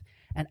conference.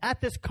 And at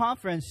this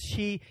conference,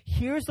 she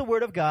hears the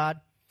word of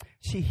God,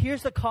 she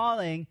hears the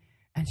calling,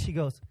 and she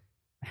goes,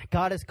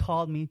 God has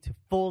called me to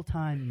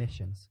full-time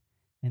missions.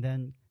 And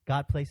then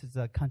God places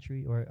a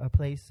country or a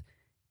place.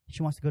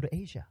 She wants to go to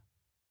Asia.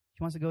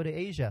 She wants to go to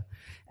Asia.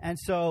 And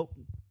so,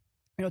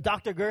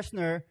 Dr.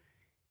 Gerstner,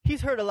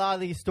 he's heard a lot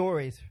of these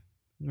stories,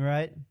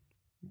 right?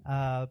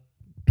 Young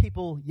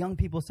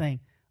people saying,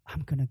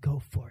 I'm going to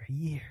go for a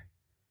year.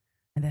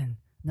 And then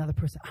another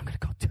person, I'm going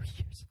to go 2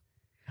 years.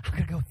 I'm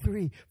going to go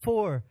 3,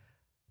 4.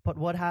 But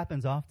what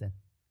happens often?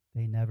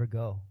 They never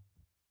go.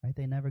 right?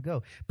 They never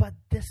go. But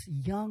this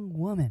young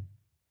woman,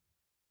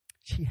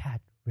 she had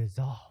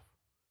resolve.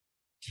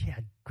 She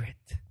had grit.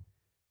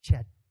 She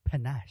had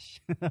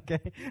panache,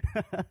 okay?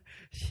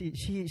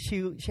 she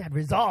had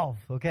resolve,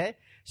 okay?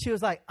 She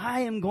was like,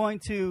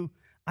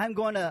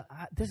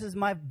 this is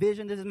my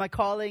vision, this is my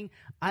calling.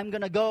 I'm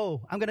going to go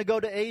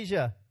to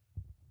Asia.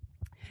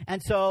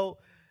 And so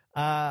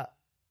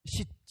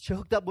she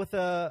hooked up with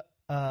a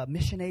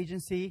mission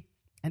agency,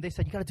 and they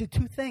said, you got to do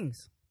two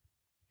things.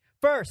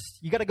 First,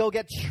 you got to go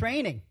get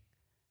training.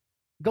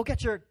 Go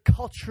get your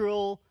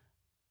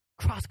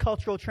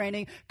cross-cultural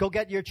training. Go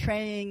get your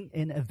training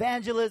in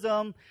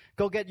evangelism.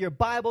 Go get your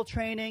Bible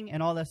training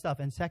and all that stuff.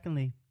 And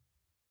secondly,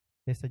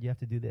 they said you have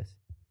to do this.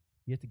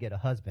 You have to get a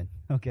husband,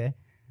 okay?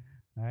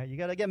 All right, you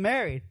got to get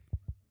married.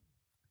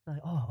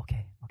 Like, oh,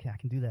 okay, I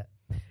can do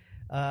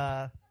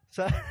that.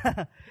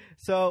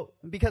 So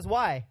because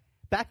why?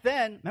 Back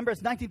then, remember,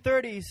 it's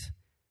 1930s.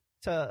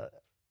 It's a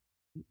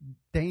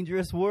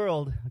dangerous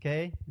world,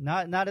 okay?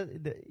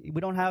 We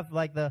don't have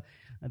like the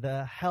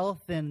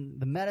health and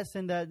the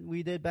medicine that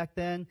we did back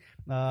then.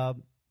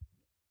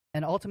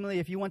 And ultimately,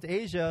 if you went to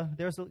Asia,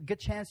 there's a good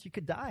chance you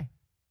could die,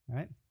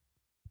 right?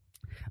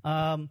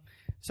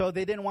 So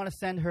they didn't want to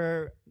send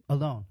her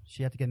alone.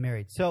 She had to get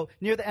married. So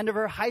near the end of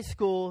her high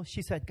school,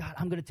 she said, God,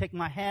 I'm going to take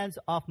my hands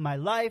off my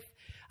life.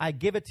 I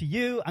give it to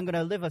you. I'm going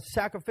to live a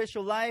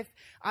sacrificial life.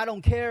 I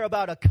don't care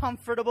about a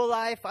comfortable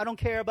life. I don't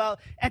care about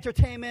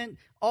entertainment,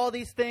 all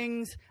these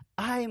things.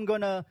 I am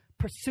going to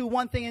pursue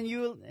one thing in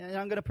you, and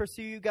I'm going to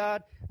pursue you,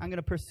 God. I'm going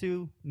to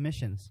pursue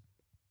missions.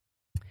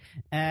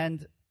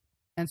 And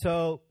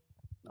so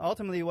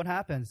ultimately what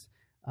happens?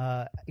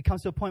 It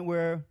comes to a point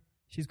where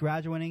she's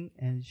graduating,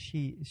 and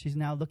she's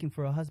now looking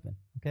for a husband,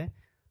 okay?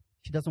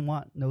 She doesn't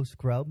want no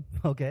scrub,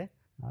 okay?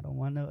 I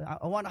want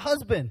a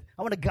husband.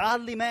 I want a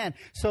godly man.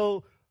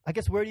 So I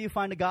guess where do you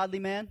find a godly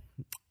man?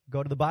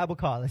 Go to the Bible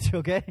college,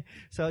 okay?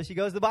 So she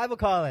goes to the Bible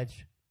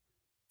college.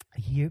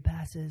 A year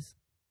passes,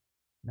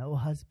 no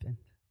husband,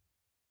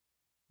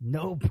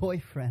 no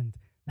boyfriend,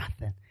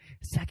 nothing.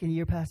 Second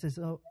year passes,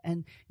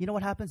 and you know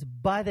what happens?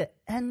 By the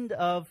end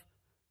of,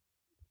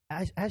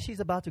 as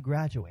she's about to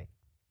graduate,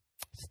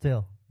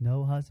 still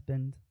no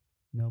husband,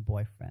 no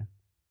boyfriend.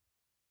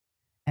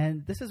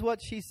 And this is what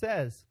she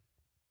says.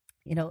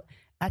 You know,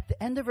 at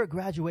the end of her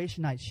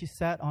graduation night, she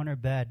sat on her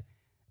bed,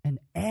 an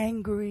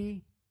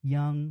angry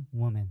young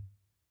woman.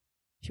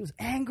 She was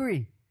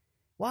angry.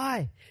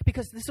 Why?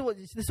 Because this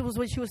was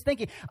what she was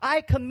thinking.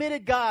 I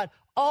committed, God,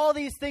 all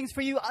these things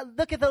for you.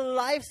 Look at the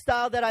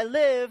lifestyle that I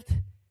lived.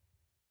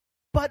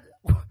 But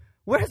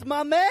where's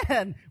my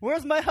man?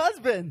 Where's my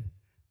husband?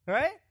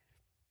 Right?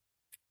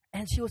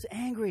 And she was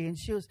angry, and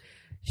she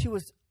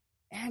was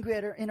angry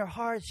in her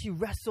heart. She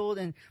wrestled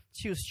and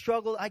she was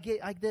struggled. I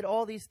did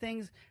all these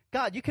things.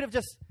 God, you could have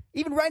just,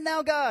 even right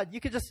now, God, you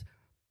could just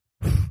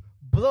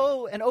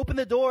blow and open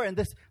the door, and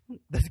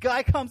this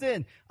guy comes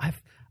in.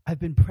 I've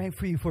been praying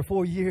for you for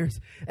 4 years,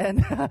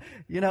 and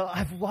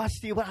I've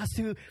watched you.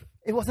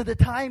 It wasn't the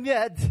time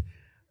yet.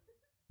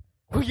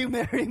 Will you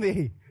marry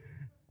me?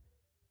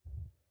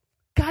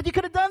 God, you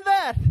could have done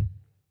that.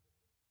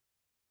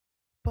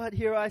 But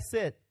here I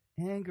sit,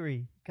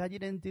 angry. God, you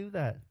didn't do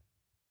that.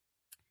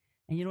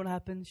 And you know what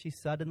happened? She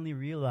suddenly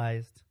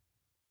realized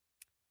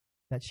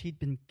that she'd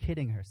been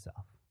kidding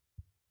herself.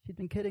 She'd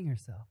been kidding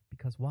herself.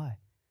 Because why?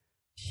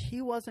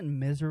 She wasn't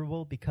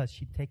miserable because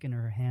she'd taken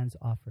her hands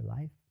off her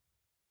life.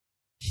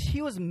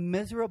 She was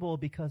miserable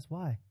because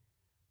why?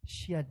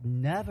 She had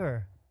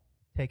never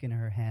taken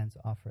her hands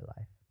off her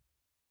life.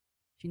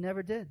 She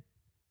never did.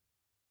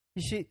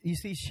 You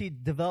see, she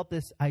developed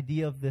this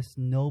idea of this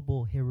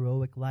noble,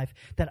 heroic life,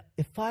 that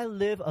if I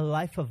live a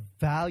life of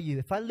value,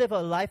 if I live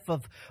a life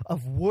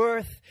of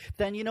worth,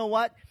 then you know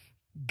what?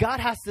 God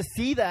has to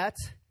see that,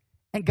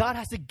 and God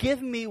has to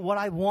give me what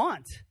I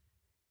want.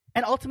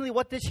 And ultimately,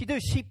 what did she do?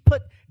 She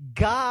put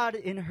God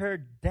in her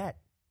debt.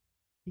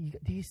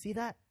 Do you see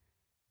that?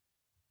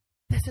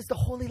 This is the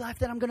holy life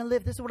that I'm going to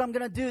live. This is what I'm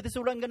going to do. This is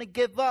what I'm going to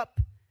give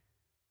up.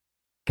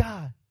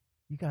 God,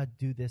 you got to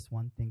do this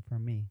one thing for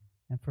me.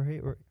 And for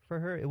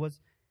her, it was,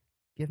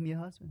 give me a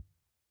husband.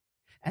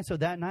 And so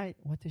that night,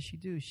 what did she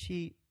do?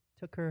 She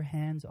took her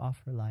hands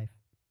off her life.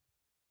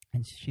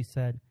 And she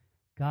said,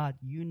 God,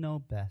 you know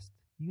best.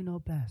 You know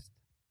best.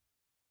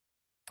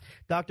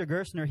 Dr.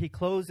 Gerstner, he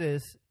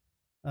closes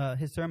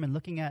his sermon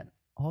looking at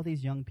all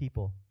these young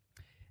people.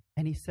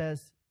 And he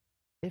says,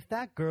 if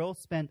that girl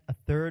spent a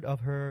third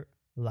of her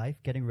life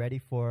getting ready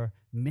for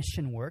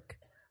mission work,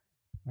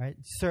 right?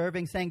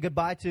 Serving, saying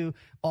goodbye to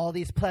all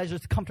these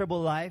pleasures,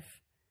 comfortable life,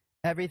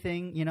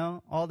 everything,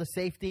 all the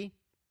safety.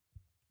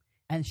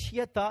 And she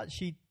had thought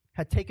she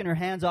had taken her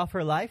hands off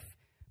her life,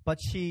 but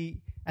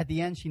at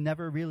the end, she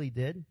never really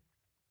did.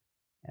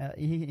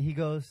 He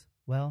goes,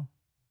 well,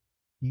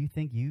 do you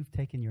think you've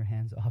taken your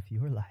hands off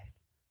your life?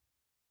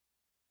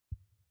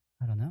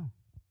 I don't know.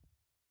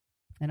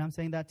 And I'm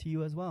saying that to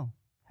you as well.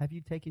 Have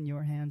you taken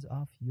your hands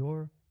off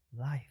your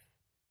life?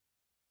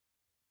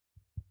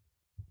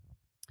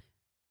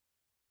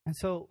 And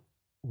so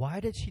why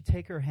did she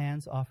take her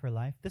hands off her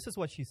life? This is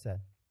what she said.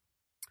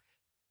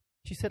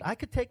 She said, I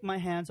could take my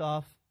hands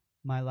off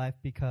my life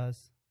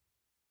because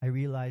I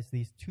realized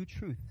these two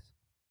truths.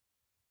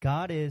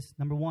 God is,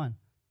 number one,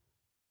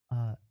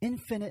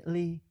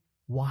 infinitely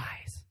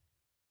wise.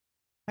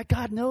 Right?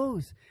 God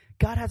knows.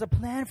 God has a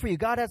plan for you.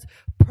 God has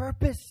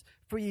purpose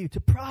for you, to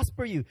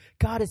prosper you.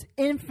 God is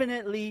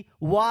infinitely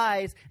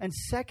wise. And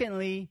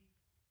secondly,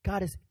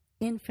 God is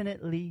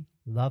infinitely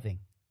loving.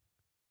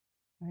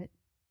 Right?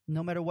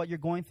 No matter what you're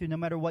going through, no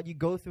matter what you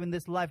go through in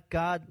this life,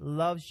 God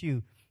loves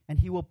you. And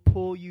He will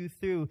pull you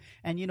through.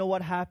 And you know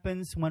what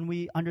happens when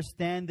we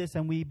understand this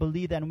and we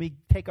believe that and we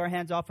take our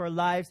hands off our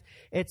lives?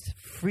 It's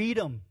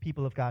freedom,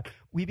 people of God.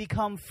 We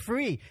become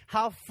free.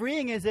 How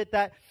freeing is it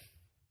that,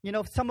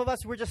 some of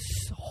us, we're just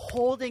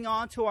holding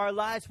on to our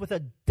lives with a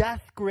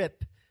death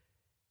grip.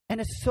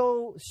 And it's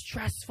so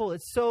stressful.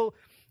 It's so,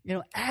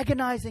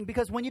 agonizing,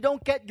 because when you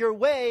don't get your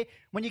way,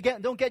 when you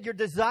don't get your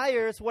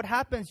desires, what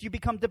happens? You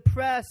become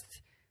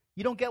depressed.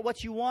 You don't get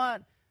what you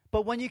want.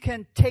 But when you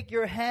can take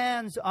your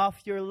hands off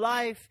your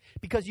life,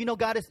 because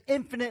God is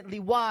infinitely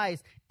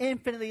wise,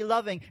 infinitely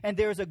loving, and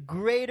there's a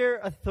greater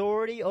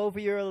authority over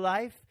your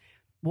life,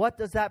 what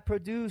does that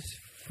produce?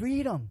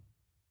 Freedom.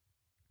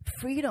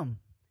 Freedom.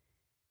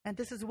 And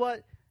this is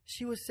what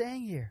she was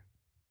saying here.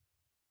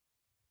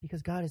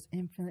 Because God is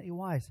infinitely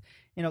wise.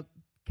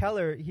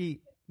 Keller,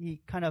 he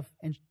kind of,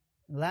 and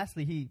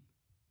lastly,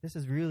 this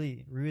is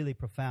really, really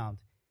profound.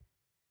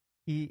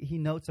 He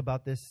notes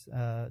about this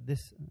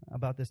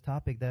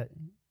topic that,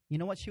 you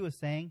know what she was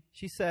saying?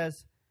 She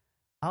says,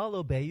 I'll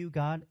obey you,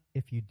 God,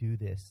 if you do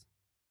this.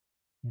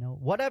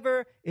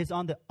 Whatever is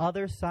on the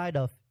other side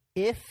of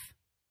if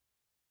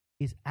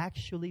is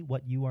actually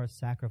what you are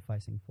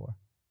sacrificing for.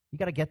 You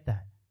got to get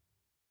that.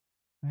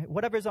 Right?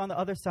 Whatever is on the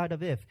other side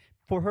of if.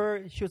 For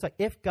her, she was like,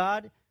 if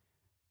God,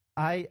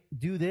 I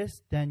do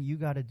this, then you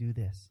got to do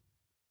this.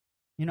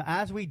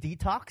 As we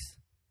detox,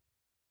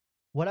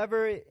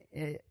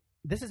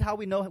 this is how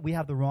we know we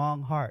have the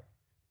wrong heart.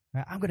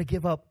 Right? I'm going to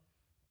give up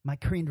my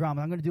Korean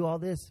drama. I'm going to do all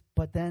this.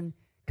 But then,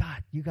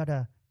 God, you got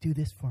to do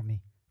this for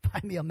me.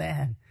 Find me a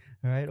man.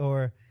 Right?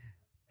 Or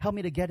help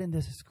me to get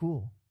into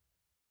school.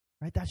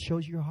 Right? That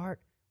shows your heart.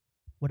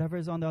 Whatever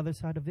is on the other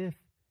side of if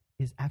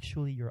is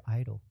actually your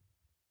idol.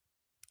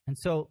 And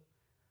so,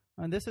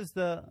 this is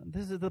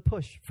the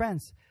push.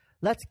 Friends,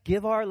 let's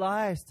give our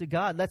lives to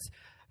God. Let's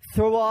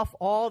throw off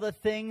all the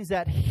things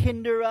that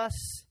hinder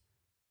us.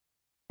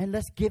 And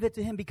let's give it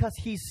to Him because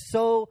He's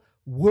so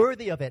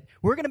worthy of it.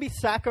 We're going to be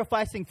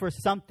sacrificing for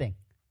something,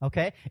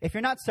 okay? If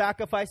you're not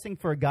sacrificing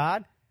for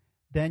God,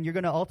 then you're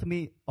going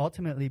to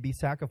ultimately be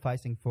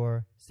sacrificing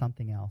for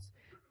something else.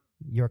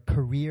 Your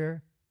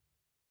career,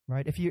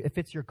 right? If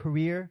it's your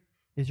career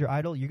is your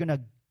idol, you're going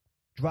to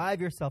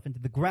drive yourself into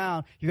the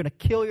ground. You're going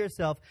to kill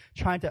yourself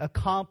trying to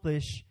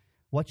accomplish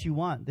what you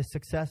want, the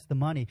success, the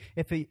money.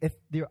 If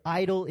your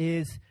idol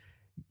is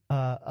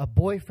a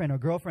boyfriend or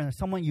girlfriend or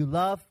someone you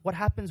love, what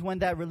happens when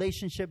that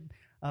relationship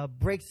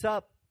breaks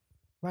up?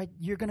 Right?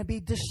 You're going to be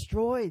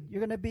destroyed.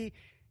 You're going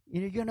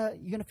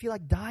to feel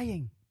like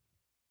dying.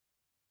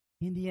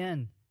 In the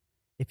end,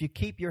 if you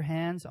keep your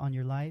hands on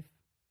your life,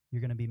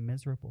 you're going to be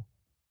miserable.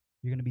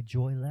 You're going to be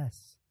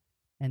joyless.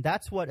 And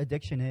that's what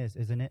addiction is,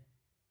 isn't it?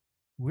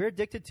 We're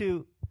addicted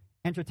to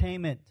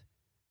entertainment,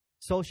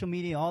 social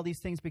media, all these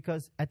things,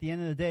 because at the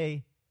end of the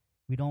day,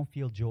 we don't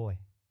feel joy.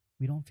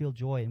 We don't feel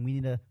joy, and we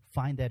need to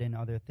find that in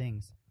other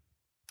things.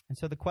 And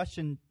so the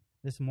question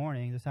this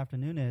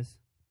afternoon is,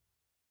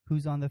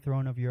 who's on the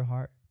throne of your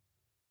heart?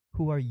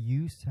 Who are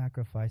you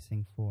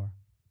sacrificing for?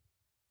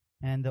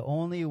 And the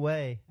only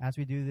way, as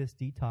we do this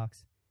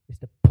detox, is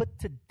to put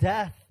to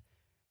death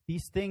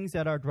these things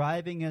that are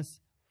driving us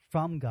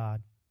from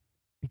God,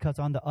 because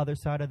on the other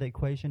side of the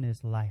equation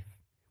is life.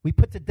 We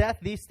put to death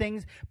these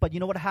things, but you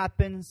know what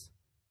happens?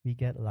 We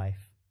get life.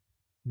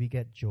 We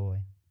get joy.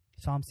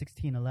 Psalm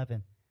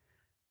 16:11.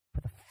 For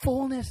the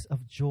fullness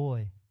of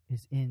joy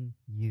is in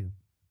you.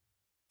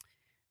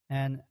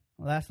 And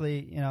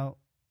lastly,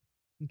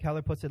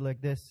 Keller puts it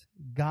like this: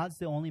 God's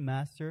the only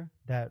master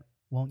that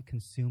won't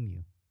consume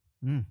you.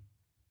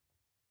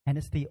 And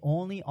it's the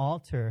only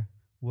altar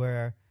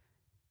where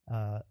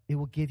it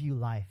will give you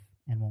life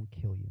and won't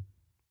kill you.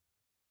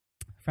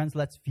 Friends,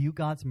 let's view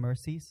God's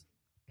mercies,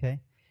 okay?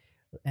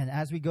 And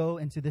as we go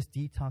into this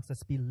detox,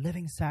 let's be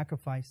living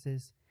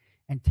sacrifices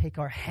and take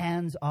our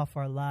hands off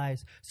our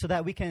lives so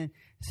that we can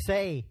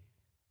say,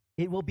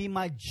 it will be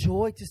my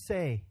joy to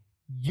say,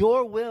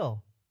 your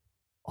will,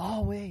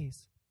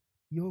 always,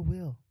 your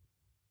will.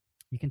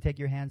 You can take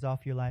your hands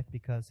off your life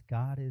because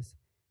God is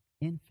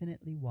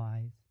infinitely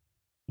wise,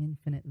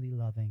 infinitely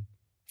loving,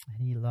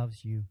 and He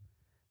loves you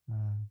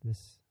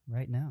this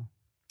right now.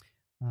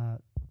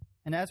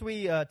 And as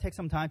we take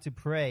some time to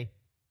pray,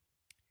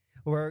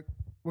 we're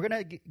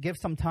going to give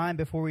some time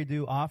before we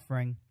do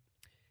offering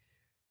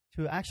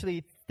to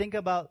actually think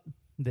about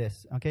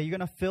this, okay? You're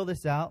going to fill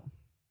this out.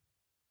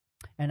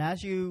 And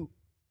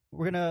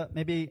we're going to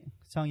maybe,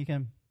 Sung, you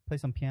can play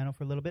some piano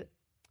for a little bit.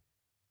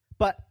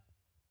 But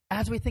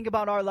as we think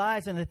about our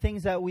lives and the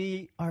things that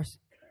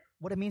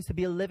what it means to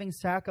be a living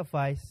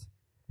sacrifice,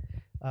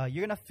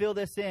 you're going to fill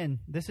this in.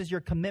 This is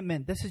your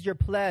commitment. This is your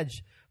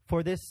pledge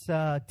for this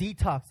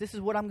detox. This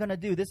is what I'm going to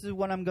do. This is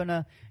what I'm going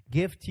to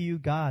give to you,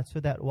 God, so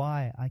that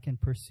I can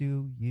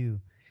pursue you.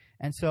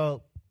 And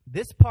so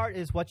this part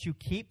is what you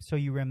keep so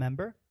you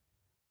remember.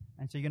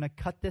 And so you're going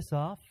to cut this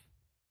off.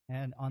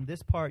 And on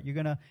this part, you're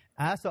going to,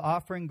 as the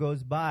offering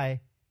goes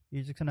by,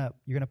 you're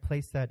going to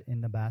place that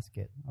in the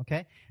basket,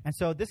 okay? And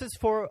so this is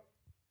for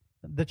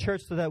the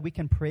church so that we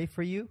can pray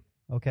for you,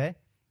 okay?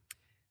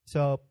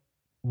 So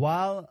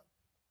while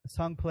the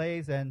song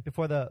plays and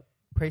before the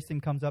praise team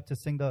comes up to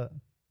sing the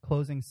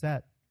closing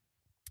set,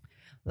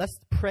 let's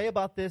pray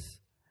about this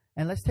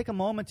and let's take a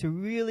moment to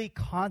really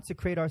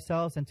consecrate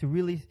ourselves and to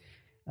really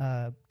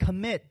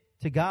commit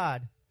to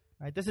God.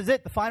 Right? This is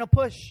it, the final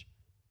push,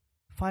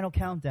 final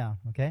countdown,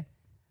 okay?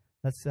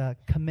 Let's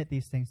commit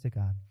these things to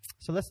God.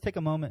 So let's take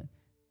a moment,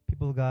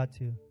 people of God,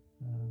 to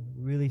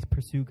really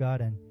pursue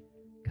God and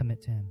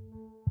commit to Him.